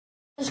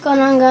What's going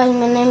on, guys?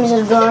 My name is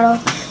Eduardo,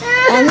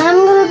 and I'm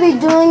going to be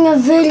doing a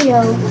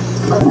video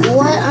of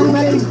what I'm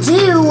going to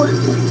do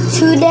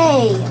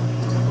today.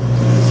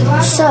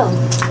 So,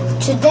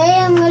 today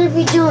I'm going to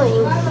be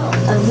doing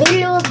a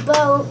video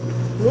about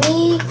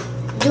me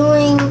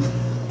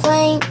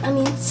playing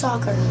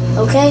soccer,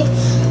 okay?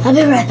 I'll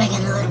be right back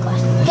in a little while.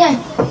 Yeah.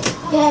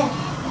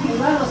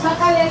 Eduardo,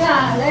 sácale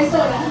la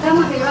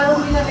cama que va a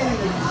dormir la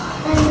bebida.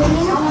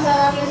 Vamos a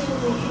darle su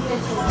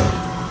leche.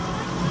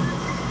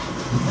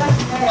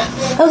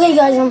 Okay,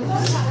 guys, I'm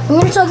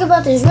going to talk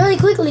about this really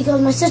quickly because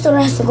my sister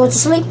has to go to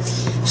sleep.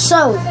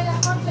 So,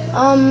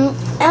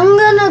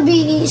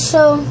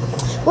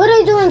 what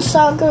I do in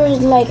soccer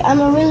is,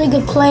 I'm a really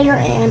good player,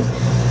 and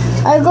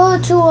I go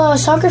to a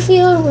soccer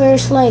field where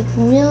it's,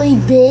 really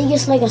big.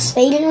 It's like a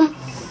stadium.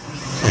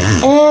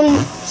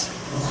 And,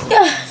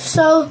 yeah,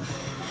 so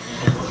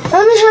I'm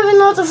just having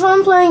lots of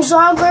fun playing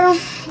soccer,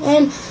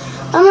 and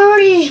I'm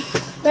already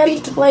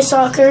ready to play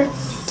soccer.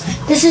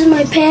 This is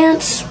my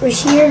pants right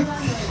here.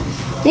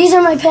 These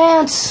are my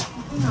pants.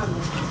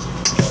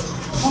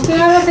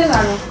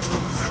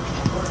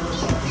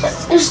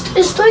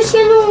 Estoy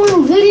haciendo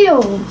un video.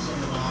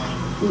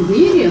 ¿Un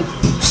video?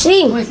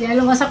 Sí. Pues ya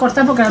lo vas a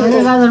cortar porque la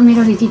bebé va a dormir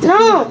ahorita.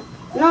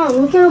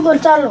 No quiero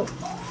cortarlo.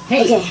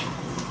 Hey, okay.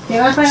 Te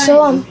vas para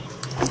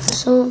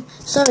So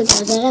sorry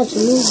guys, I have to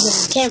move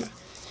the camera.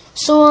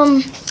 So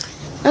I'm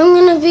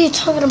gonna be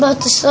talking about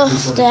the stuff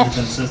that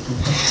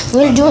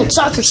we're doing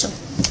soccer. So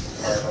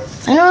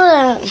I know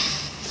that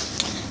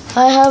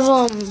I have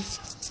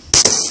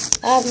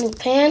new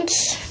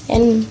pants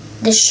and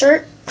this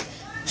shirt.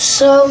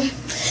 So get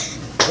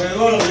it!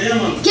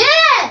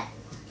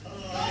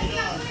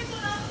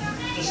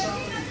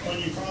 When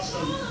you cross the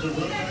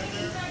road right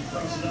there,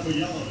 cross the double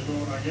yellow to go,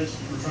 I guess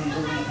you were trying to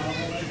work on the top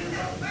one maybe or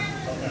something?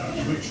 Okay, I'll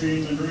just make sure you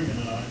ain't been drinking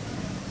tonight.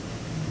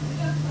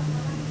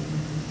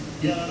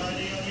 You got an ID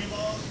on you,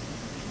 boss?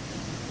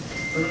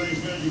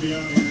 Everything's good, you be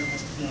out here.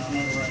 Yeah, I'm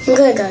not right.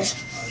 Okay, guys.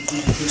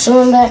 So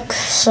I'm back.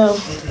 So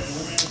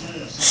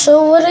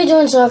what I do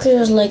in soccer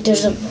is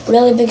there's a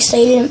really big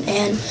stadium,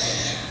 and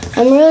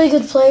I'm a really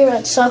good player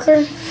at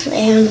soccer,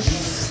 and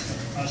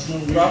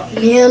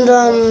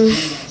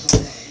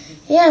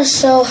yeah.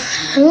 So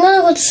I'm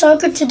gonna go to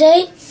soccer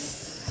today,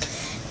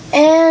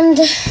 and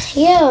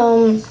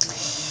yeah.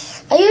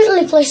 I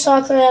usually play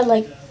soccer at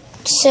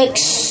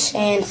 6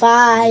 and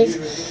 5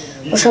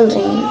 or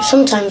something,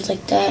 sometimes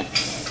like that.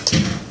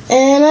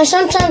 And I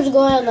sometimes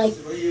go out at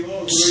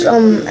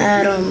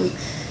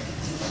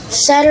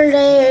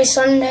Saturday or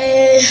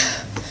Sunday.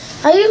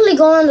 I usually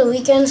go on the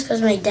weekends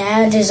because my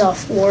dad is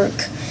off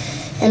work,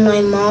 and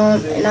my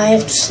mom and I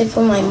have to sleep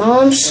with my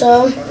mom.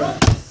 So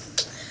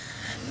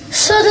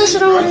that's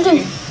what I'm gonna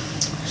do.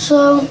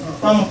 So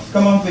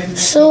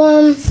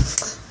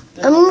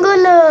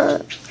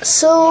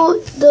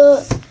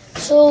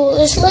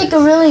it's a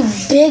really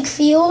big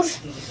field,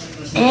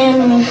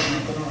 and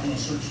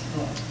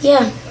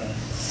yeah.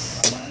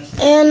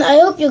 And I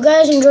hope you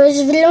guys enjoyed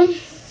this video.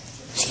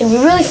 It's gonna be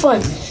really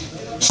fun.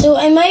 So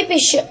I might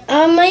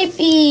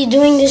be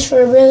doing this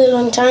for a really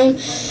long time.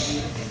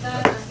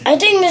 I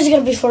think this is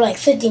gonna be for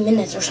 50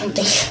 minutes or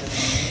something.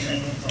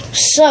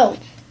 So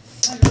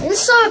in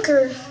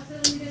soccer,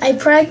 I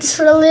practice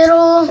for a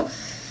little.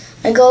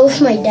 I go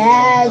with my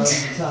dad.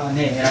 And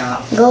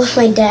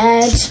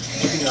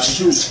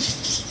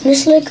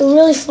it's a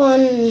really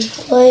fun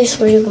place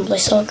where you can play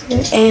soccer,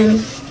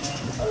 and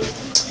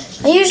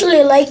I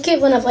usually like it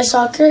when I play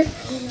soccer.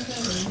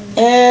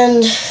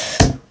 And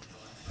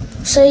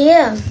so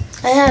yeah,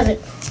 I have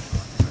it.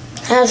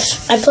 I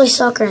play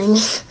soccer, I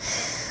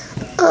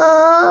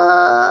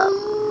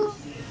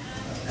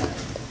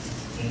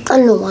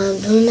don't know why I'm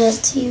doing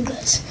that to you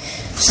guys.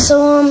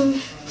 So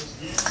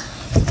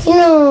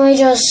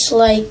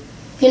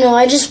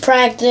I just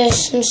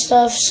practice and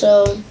stuff.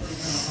 So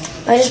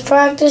I just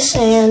practice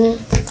and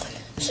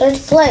start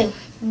to play.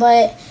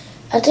 But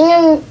I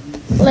think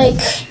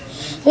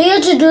we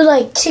have to do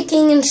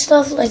kicking and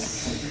stuff.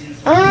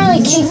 I don't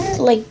really kick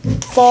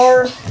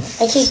far.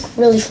 I kick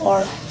really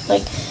far.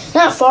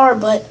 Not far,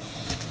 but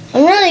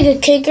I'm a really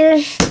good kicker.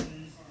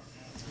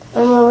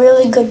 I'm a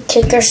really good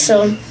kicker,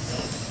 so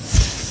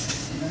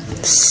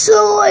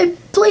I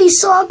play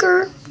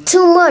soccer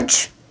too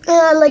much. And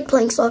I like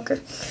playing soccer.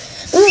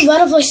 I'm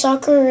about to play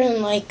soccer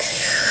and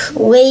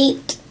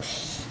wait.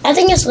 I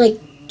think it's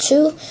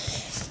 2.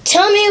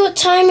 Tell me what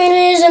time it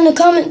is in the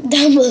comment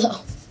down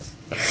below.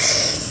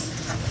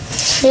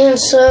 And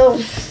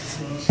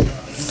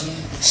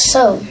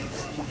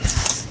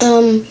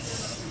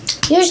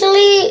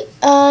usually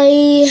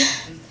I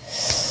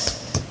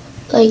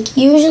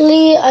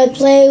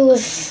play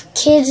with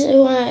kids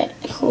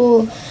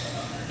who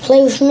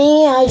play with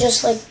me. I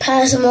just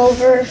pass them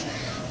over,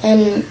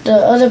 and the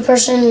other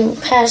person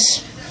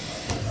pass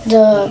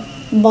the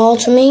ball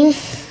to me,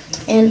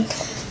 and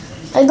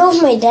I go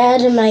with my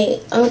dad and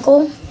my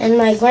uncle and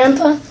my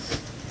grandpa.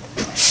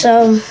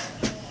 So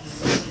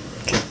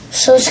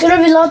it's gonna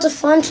be lots of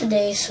fun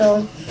today.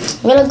 So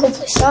I'm gonna go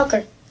play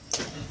soccer.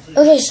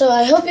 Okay, so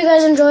I hope you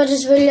guys enjoyed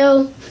this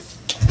video.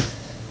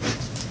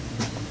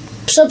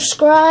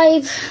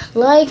 subscribe,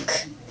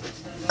 like,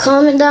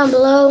 comment down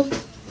below.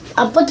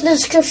 I'll put the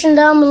description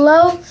down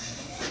below.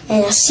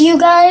 And I'll see you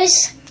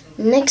guys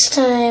next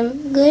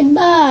time.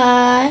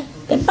 Goodbye.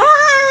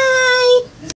 Goodbye.